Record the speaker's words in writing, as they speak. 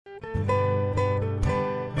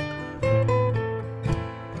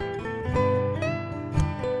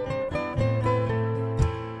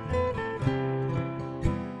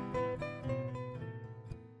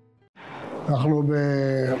אנחנו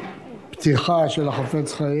בפתיחה של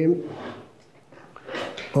החפץ חיים,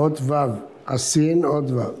 אות ו', הסין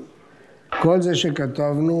אות ו'. כל זה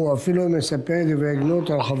שכתבנו, אפילו אם מספר דברי גנות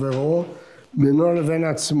על חברו, בינו לבין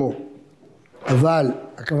עצמו. אבל,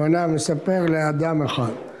 הכוונה מספר לאדם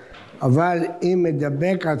אחד. אבל אם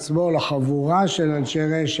מדבק עצמו לחבורה של אנשי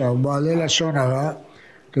רשע או בעלי לשון הרע,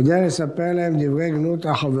 כדי לספר להם דברי גנות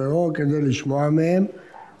על חברו, כדי לשמוע מהם,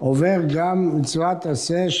 עובר גם מצוות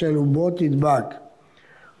עשה של ובו תדבק.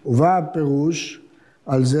 ובא הפירוש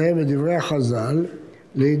על זה בדברי חז"ל,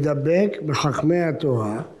 להתדבק בחכמי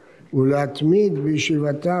התורה ולהתמיד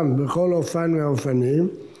בישיבתם בכל אופן מהאופנים,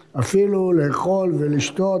 אפילו לאכול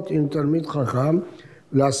ולשתות עם תלמיד חכם,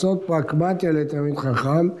 לעשות פרקמטיה לתלמיד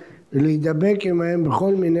חכם ולהתדבק עמהם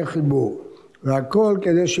בכל מיני חיבור, והכל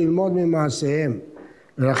כדי שילמוד ממעשיהם.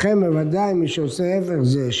 ולכן בוודאי מי שעושה הפך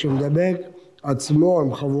זה, שמדבק עצמו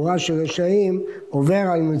עם חבורה של רשעים, עובר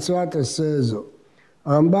על מצוות עשה זו.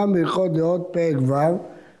 הרמב"ם בהלכות דעות פרק ו'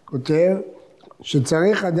 כותב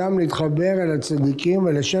שצריך אדם להתחבר אל הצדיקים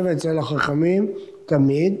ולשבת אצל החכמים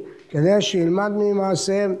תמיד, כדי שילמד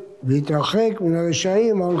ממעשיהם ויתרחק מן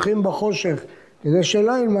הרשעים ההולכים בחושך, כדי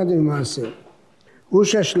שלא ילמד ממעשיהם. הוא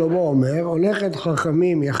ששלמה אומר, הולכת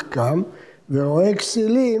חכמים יחכם ורואה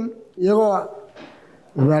כסילים ירוע.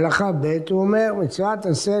 ובהלכה ב' הוא אומר, מצוות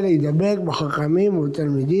עשה להתדבק בחכמים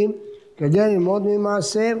ובתלמידים כדי ללמוד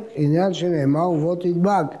ממעשיהם, עניין שנאמר ובו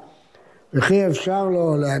תדבק. וכי אפשר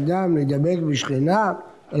לו לאדם להתדבק בשכינה,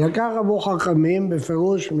 ולקח רבו חכמים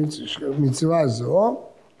בפירוש מצווה זו,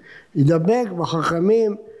 להתדבק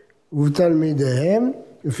בחכמים ובתלמידיהם,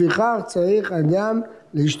 לפיכך צריך אדם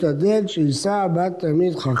להשתדל שיישא בת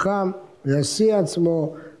תלמיד חכם וישיא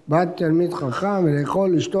עצמו בת תלמיד חכם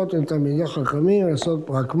ולאכול לשתות עם תלמידי חכמים ולעשות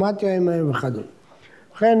פרקמטיה עמהם וכדומה.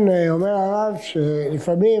 לכן אומר הרב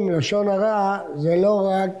שלפעמים לשון הרע זה לא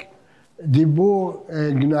רק דיבור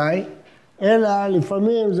גנאי, אלא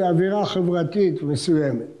לפעמים זה אווירה חברתית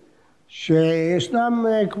מסוימת, שישנם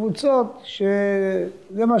קבוצות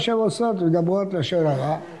שזה מה שהן עושות, מדברות לשון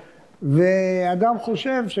הרע, ואדם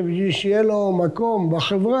חושב שבשביל שיהיה לו מקום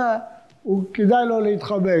בחברה, הוא כדאי לו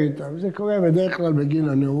להתחבר איתם. זה קורה בדרך כלל בגיל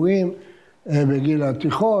הנעורים, בגיל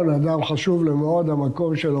התיכון, אדם חשוב לו מאוד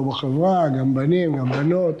המקום שלו בחברה, גם בנים, גם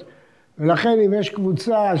בנות, ולכן אם יש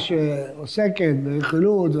קבוצה שעוסקת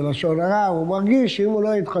ברכילות ולשון הרע, הוא מרגיש שאם הוא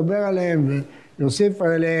לא יתחבר עליהם ויוסיף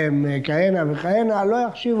עליהם כהנה וכהנה, לא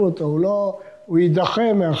יחשיב אותו, הוא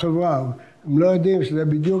יידחה מהחברה, הם לא יודעים שזה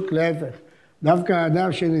בדיוק להפך. דווקא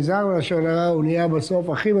האדם שנזהר בלשון הרע הוא נהיה בסוף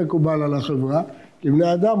הכי מקובל על החברה, כי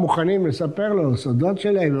בני אדם מוכנים לספר לו סודות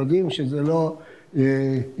שלהם, יודעים שזה לא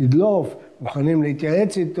ידלוף, מוכנים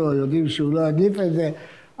להתייעץ איתו, יודעים שהוא לא ידליף את זה,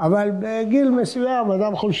 אבל בגיל מסוים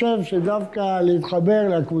אדם חושב שדווקא להתחבר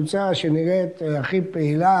לקבוצה שנראית הכי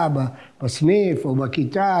פעילה בסניף או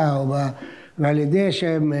בכיתה ועל ידי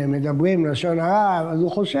שהם מדברים לשון הרע, אז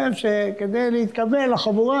הוא חושב שכדי להתקבל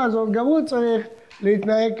לחבורה הזאת גם הוא צריך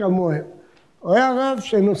להתנהג כמוהם. הוא היה רב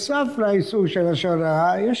שנוסף לאיסור של לשון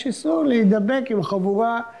הרע, יש איסור להתדבק עם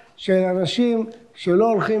חבורה של אנשים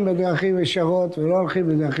שלא הולכים בדרכים ישרות ולא הולכים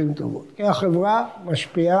בדרכים טובות. כי החברה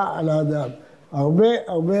משפיעה על האדם,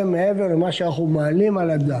 הרבה מעבר למה שאנחנו מעלים על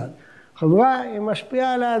הדעת. חברה היא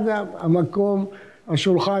משפיעה על האדם, המקום,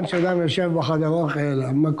 השולחן שאדם יושב בחדר אוכל,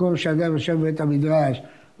 המקום שאדם יושב בבית המדרש,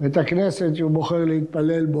 בית הכנסת שהוא בוחר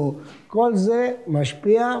להתפלל בו, כל זה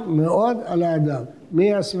משפיע מאוד על האדם.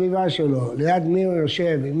 מי הסביבה שלו, ליד מי הוא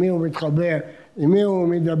יושב, עם מי הוא מתחבר, עם מי הוא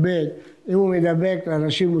מדבק, אם הוא מדבק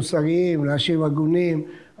לאנשים מוסריים, לאנשים הגונים,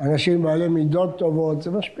 אנשים בעלי מידות טובות,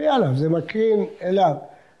 זה משפיע עליו, זה מקרין אליו.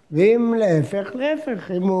 ואם להפך,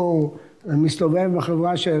 אם הוא מסתובב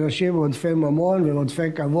בחברה של אנשים עודפי ממון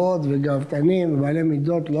ועודפי כבוד וגאוותנים ובעלי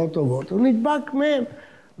מידות לא טובות, הוא נדבק מהם.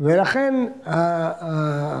 ולכן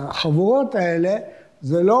החבורות האלה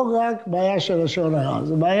זה לא רק בעיה של לשון הרע,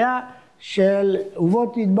 זה בעיה של ובו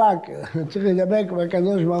תדבק, צריך לדבק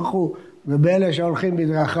בקדוש ברוך הוא ובאלה שהולכים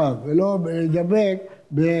בדרכיו, ולא לדבק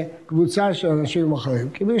בקבוצה של אנשים אחרים.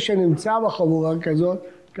 כי מי שנמצא בחבורה כזאת,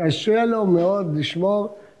 קשה לו מאוד לשמור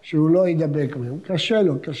שהוא לא ידבק מהם.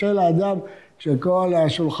 קשה לאדם כשכל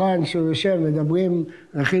השולחן שהוא יושב מדברים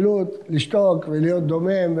רכילות, לשתוק ולהיות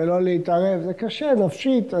דומם ולא להתערב, זה קשה,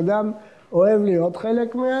 נפשית, אדם אוהב להיות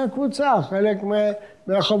חלק מהקבוצה, חלק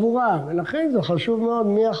מהחבורה, ולכן זה חשוב מאוד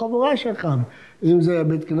מי החבורה שלך. אם זה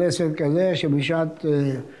בית כנסת כזה שבשעת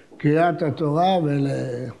קריאת התורה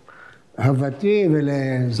ולהבתי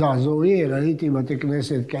ולזעזועי, ראיתי בתי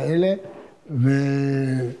כנסת כאלה,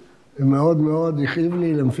 ומאוד מאוד הכאיב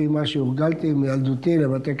לי לפי מה שהורגלתי מילדותי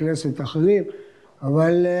לבתי כנסת אחרים,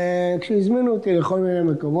 אבל כשהזמינו אותי לכל מיני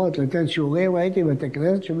מקומות לתת שיעורים, ראיתי בתי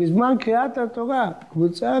כנסת שבזמן קריאת התורה,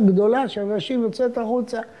 קבוצה גדולה של אנשים יוצאת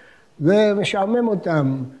החוצה, ומשעמם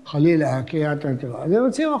אותם חלילה קריאת התורה. אז הם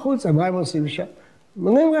יוצאים החוצה, מה הם עושים שם?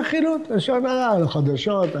 מונים רכילות, לשון הרע, על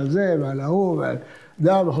החדשות, על זה ועל ההוא ועל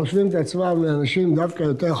דם, וחושבים את עצמם לאנשים דווקא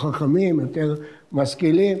יותר חכמים, יותר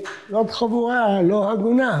משכילים. זאת חבורה לא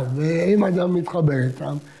הגונה, ואם אדם מתחבר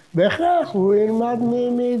איתם, בהכרח הוא ילמד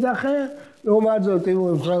מאידך אחר. לעומת זאת, אם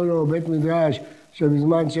הוא יבחר לו בית מדרש,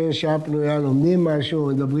 שבזמן שיש שעה פנויה לומדים משהו,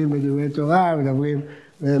 מדברים בדברי תורה, מדברים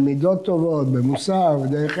במידות טובות, במוסר,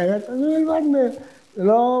 בדרך אחרת, אז הוא ילמד מהם.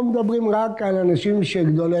 לא מדברים רק על אנשים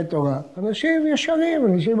שגדולי תורה, אנשים ישרים,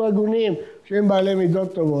 אנשים הגונים, שהם בעלי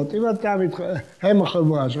מידות טובות. אם הם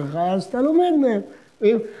החברה שלך, אז אתה לומד מהם.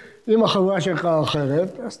 אם החברה שלך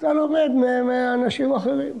אחרת, אז אתה לומד מאנשים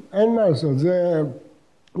אחרים. אין מה לעשות, זה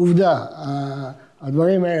עובדה.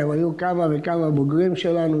 הדברים האלה, היו כמה וכמה בוגרים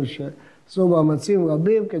שלנו שעשו מאמצים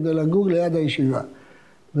רבים כדי לגור ליד הישיבה.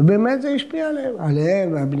 ובאמת זה השפיע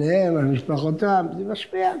עליהם ועל משפחותם. זה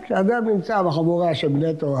משפיע. כשאדם נמצא בחבורה של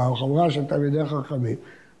בני תורה או חברה של תלמידי חכמים,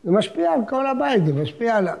 זה משפיע על כל הבית, זה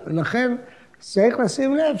משפיע עליו. ולכן צריך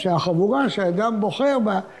לשים לב שהחבורה שהאדם בוחר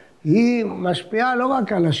בה, היא משפיעה לא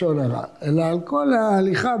רק על לשון הרע, אלא על כל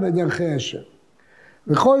ההליכה בדרכי השם.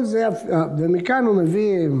 וכל זה, ומכאן הוא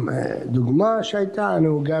מביא דוגמה שהייתה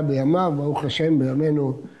נהוגה בימיו, ברוך השם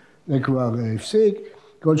בימינו זה כבר הפסיק,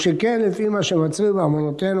 כל שכן לפי מה שמצריך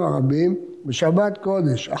באמנותינו הרבים, בשבת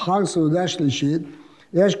קודש, אחר סעודה שלישית,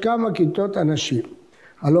 יש כמה כיתות אנשים.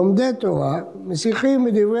 הלומדי תורה משיחים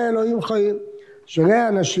בדברי אלוהים חיים, שרי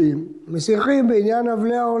אנשים משיחים בעניין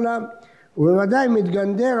אבלי העולם, ובוודאי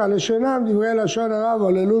מתגנדר על לשונם דברי לשון הרע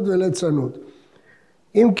והוללות וליצנות.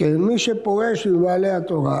 אם כן, מי שפורש מבעלי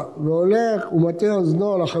התורה והולך ומטה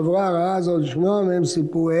אוזנו לחברה הרעה הזאת לשמוע מהם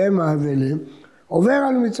סיפוריהם האבלים, עובר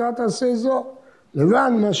על מצוות עשה זו,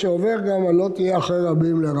 לבן מה שעובר גם על לא תהיה אחרי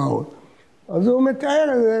רבים לרעות. אז הוא מתאר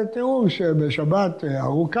איזה תיאור שבשבת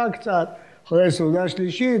ארוכה קצת, אחרי סעודה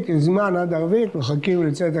שלישית, זמן עד ערבית, מחכים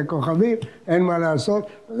לצאת הכוכבים, אין מה לעשות.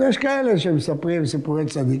 אז יש כאלה שמספרים סיפורי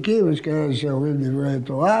צדיקים, יש כאלה שאומרים דברי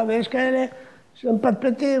תורה, ויש כאלה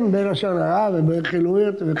שמפטפטים בלשון הרע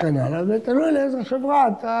ובחילויות וכן הלאה. ותלוי לאיזה חברה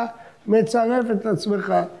אתה מצרף את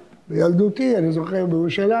עצמך. בילדותי, אני זוכר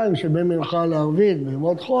בירושלים, שבין מנחה לערבית,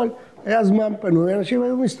 בימות חול, היה זמן פנוי, אנשים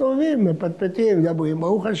היו מסתובבים, מפטפטים, מדברים,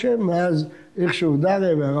 ברוך השם, מאז איכשהו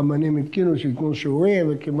דרה והרמנים התקינו שיתנו שיעורים,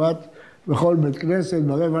 וכמעט בכל בית כנסת,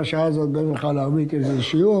 ברבע שעה הזאת בין מנחה לערבית יש איזה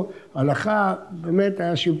שיעור, הלכה, באמת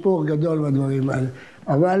היה שיפור גדול בדברים האלה.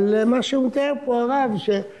 אבל מה שהוא מתאר פה הרב,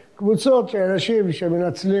 שקבוצות של אנשים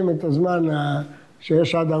שמנצלים את הזמן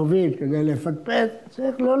שיש עד ערבית כדי לפטפט,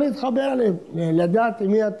 צריך לא להתחבר עליהם, לדעת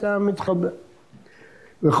עם מי אתה מתחבר.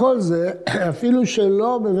 וכל זה, אפילו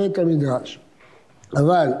שלא בבית המדרש.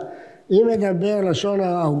 אבל אם מדבר לשון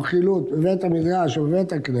הרע ורכילות בבית המדרש או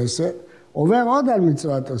בבית הכנסת, עובר עוד על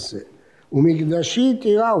מצוות עשה. ומקדשי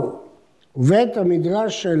תיראו, ובית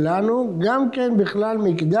המדרש שלנו גם כן בכלל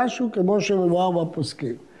מקדש הוא כמו שמבואר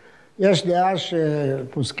בפוסקים. יש דעה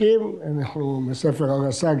שפוסקים, אנחנו בספר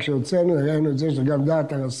הרס"ג שהוצאנו, הראינו את זה, שזה גם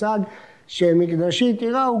דעת הרס"ג, שמקדשי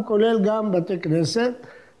תיראו הוא כולל גם בתי כנסת,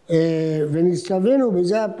 ונסתווינו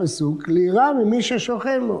בזה הפסוק, לירא ממי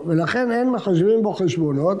ששוכן בו, ולכן אין מחשבים בו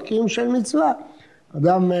חשבונות, כי אם של מצווה.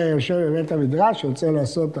 אדם יושב בבית המדרש, שרוצה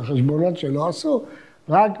לעשות את החשבונות שלא עשו,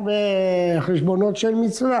 רק בחשבונות של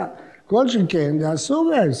מצווה. כל שכן, זה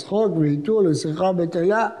אסור בהם, שחוק ועיתול ושיחה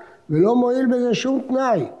בטלה, ולא מועיל בזה שום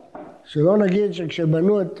תנאי. שלא נגיד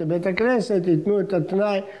שכשבנו את בית הכנסת, ייתנו את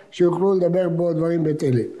התנאי שיוכלו לדבר בו דברים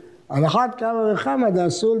בטלים. על אחת כמה וכמה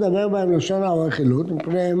אסור לדבר בהם לשון הרע ורכילות,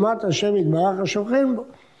 מפני אימת השם יתברך השוכן בו,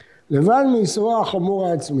 לבד מאיסורו החמור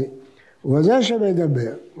העצמי. ובזה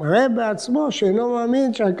שמדבר, מראה בעצמו שאינו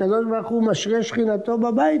מאמין שהקדוש ברוך הוא משרה שכינתו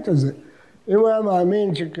בבית הזה. אם הוא היה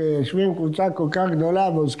מאמין שיושבים קבוצה כל כך גדולה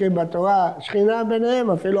ועוסקים בתורה, שכינה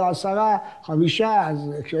ביניהם, אפילו 10, 5, אז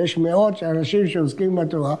כשיש מאות של אנשים שעוסקים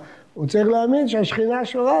בתורה, הוא צריך להאמין שהשכינה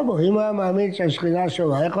שורה בו. אם הוא היה מאמין שהשכינה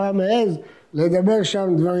שורה, איך הוא היה מעז לדבר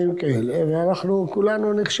שם דברים כאלה? ואנחנו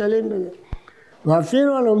כולנו נכשלים בזה.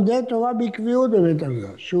 ואפילו הלומדי תורה בקביעות בבית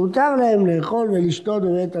המדרש, שהותר להם לאכול ולשתות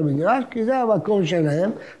בבית המדרש, כי זה המקום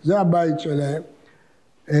שלהם, זה הבית שלהם,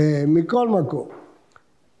 מכל מקום.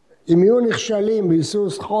 אם יהיו נכשלים באיסור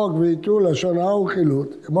שחוק ועיתול לשון הרע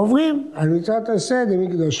ורכילות, הם עוברים על מצוות עשה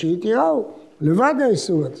דמקדשי תיראו, לבד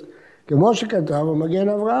האיסור הזה. כמו שכתב המגן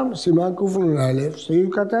אברהם, סימן קנ"א, סעיף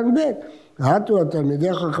קטן ב', העטו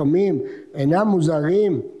התלמידי חכמים אינם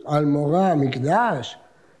מוזרים על מורא המקדש,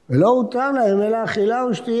 ולא הותר להם אלא אכילה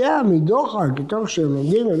ושתייה מדוחק, כתוך שהם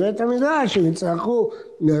לומדים בבית המדרש, שהם יצטרכו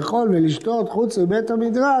לאכול ולשתות חוץ לבית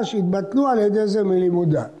המדרש, יתבטלו על ידי זה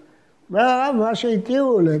מלימודה. והרב, מה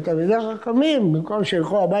שהתירו לתלמידי חכמים, במקום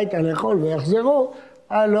שילכו הביתה לאכול ויחזרו,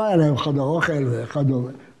 לא היה להם חדר אוכל וכדומה.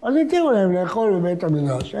 אז התירו להם לאכול בבית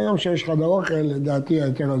המדרש. היום שיש חדר אוכל, לדעתי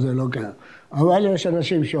ההיתר הזה לא קיים. אבל יש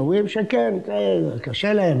אנשים שאומרים שכן,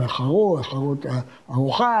 קשה להם, אחרו את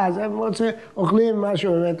הארוחה, אז הם אוכלים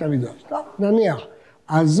משהו בבית המדרש. טוב, נניח.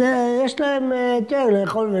 אז יש להם היתר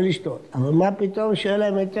לאכול ולשתות. אבל מה פתאום שיהיה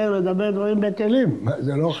להם היתר לדבר דברים בטלים?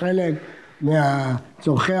 זה לא חלק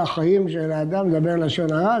מהצורכי החיים של האדם, לדבר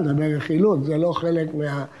לשון הרע, לדבר רכילות, זה לא חלק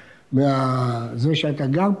זה שאתה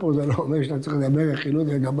גר פה, זה לא אומר שאתה צריך לדבר רכילות,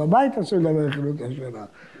 וגם בבית אסור לדבר רכילות לשון הרע.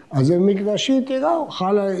 אז זה מקדשי תיראו,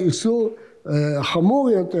 חל איסור חמור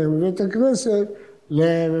יותר בבית הכנסת,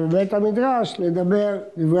 לבית המדרש, לדבר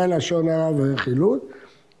דברי לשון הרע ורכילות,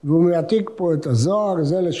 והוא מעתיק פה את הזוהר,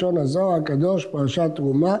 זה לשון הזוהר הקדוש, פרשת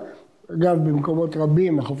תרומה, אגב במקומות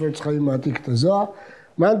רבים החפץ חיים מעתיק את הזוהר,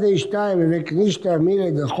 מאן דאשתהי וקנישתא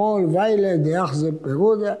מילי דחול ויילה דאחז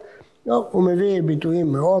פירודה, לא, הוא מביא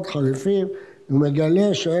ביטויים מאוד חריפים, הוא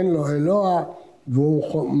מגלה שאין לו אלוה,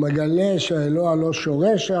 והוא מגלה שהאלוה לא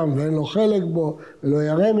שורה שם ואין לו חלק בו ולא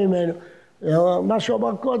ירא ממנו. מה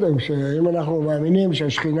שאומר קודם, שאם אנחנו מאמינים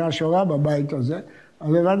שהשכינה שורה בבית הזה, אז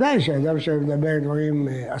בוודאי שהאדם שמדבר דברים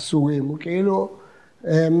אסורים, הוא כאילו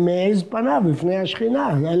מעיז פניו בפני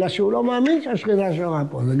השכינה, אלא שהוא לא מאמין שהשכינה שורה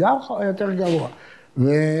פה, זה גם יותר גרוע.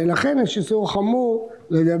 ולכן יש איסור חמור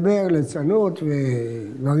לדבר ליצנות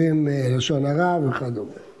ודברים לשון הרע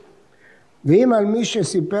וכדומה. ואם על מי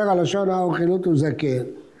שסיפר על לשון הרע ורכילות הוא זקן,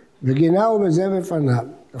 וגינהו בזה בפניו,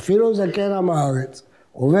 אפילו זקן עם הארץ,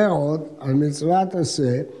 עובר עוד על מצוות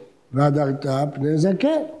עשה והדרת פני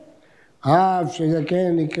זקן. אף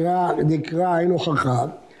שזקן נקרא היינו חכם,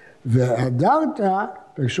 והדרת,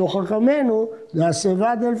 פגשו חכמנו, זה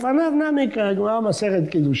השיבה דלפניו נמיקה, גמרא מסכת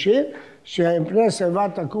קידושין, שמפני שיבה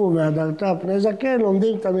תקום והדרת פני זקן,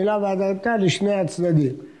 לומדים את המילה והדרת לשני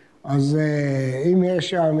הצדדים. אז אם יש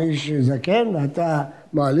שם איש זקן ואתה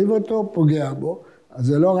מעליב אותו, פוגע בו, אז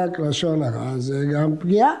זה לא רק לשון הרע, זה גם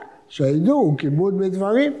פגיעה, שידעו, הוא כיבוד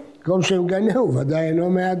בדברים, כל שהם גנהו, ודאי אינו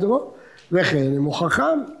מהדרו, וכן אם הוא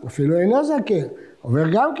חכם, אפילו אינו זקן, עובר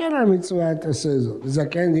גם כן על מצוות עשה זאת,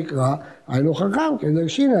 זקן נקרא, היינו חכם,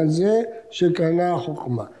 כדרשין על זה שקנה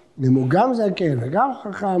חוכמה. אם הוא גם זקן וגם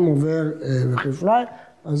חכם עובר וכפלי,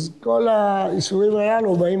 אז כל האיסורים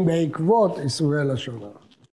האלו באים בעקבות איסורי לשון הרע.